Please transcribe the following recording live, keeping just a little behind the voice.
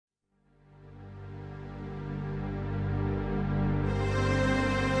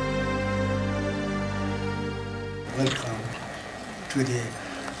in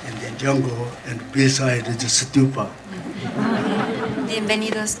the jungle and beside the stupa.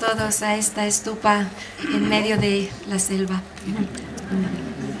 Bienvenidos todos a esta estupa en medio de la selva.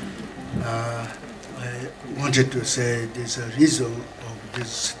 I wanted to say this reason of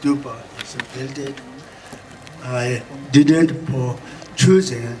this stupa is built. I didn't for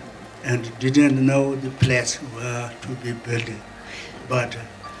choosing and didn't know the place where to be built, but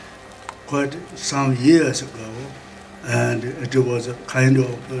quite some years ago, and it was a kind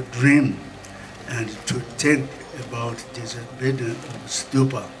of a dream, and to think about this building of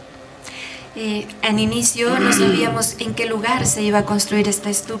stupa. Al inicio no sabíamos en qué lugar se iba a construir esta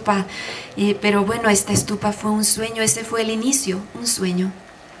estupa, pero bueno, esta estupa fue un sueño, ese fue el inicio, un sueño.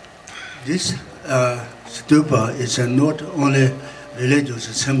 This stupa is not only religious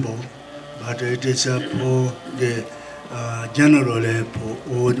symbol, but it is for the generally for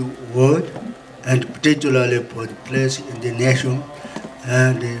all the world, and particularly for the place in the nation,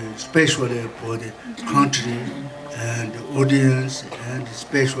 and especially for the country and the audience, and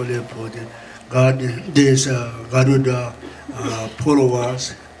especially for the Garuda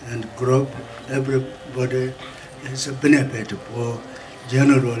followers and group. Everybody is a benefit for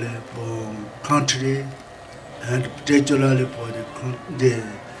generally for country, and particularly for the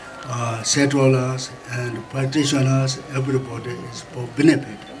settlers and practitioners. Everybody is for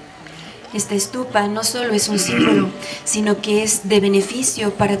benefit. Esta estupa no solo es un símbolo, sino que es de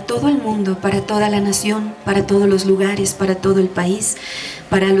beneficio para todo el mundo, para toda la nación, para todos los lugares, para todo el país,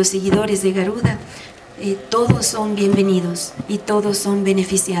 para los seguidores de Garuda. Todos son bienvenidos y todos son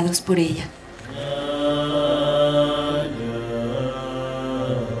beneficiados por ella.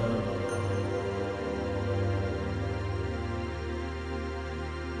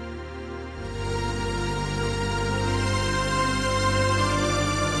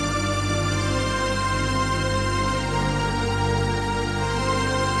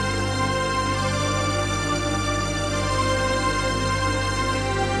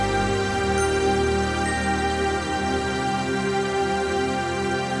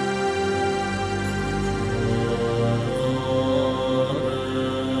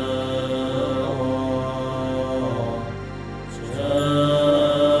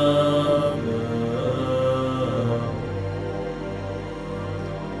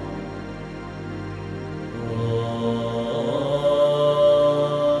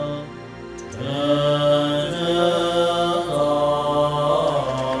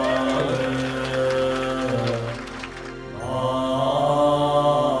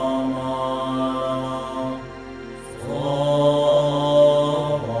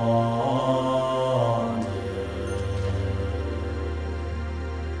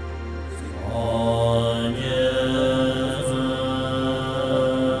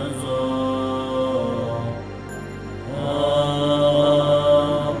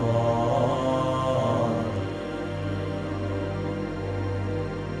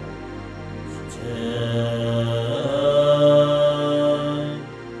 Yeah.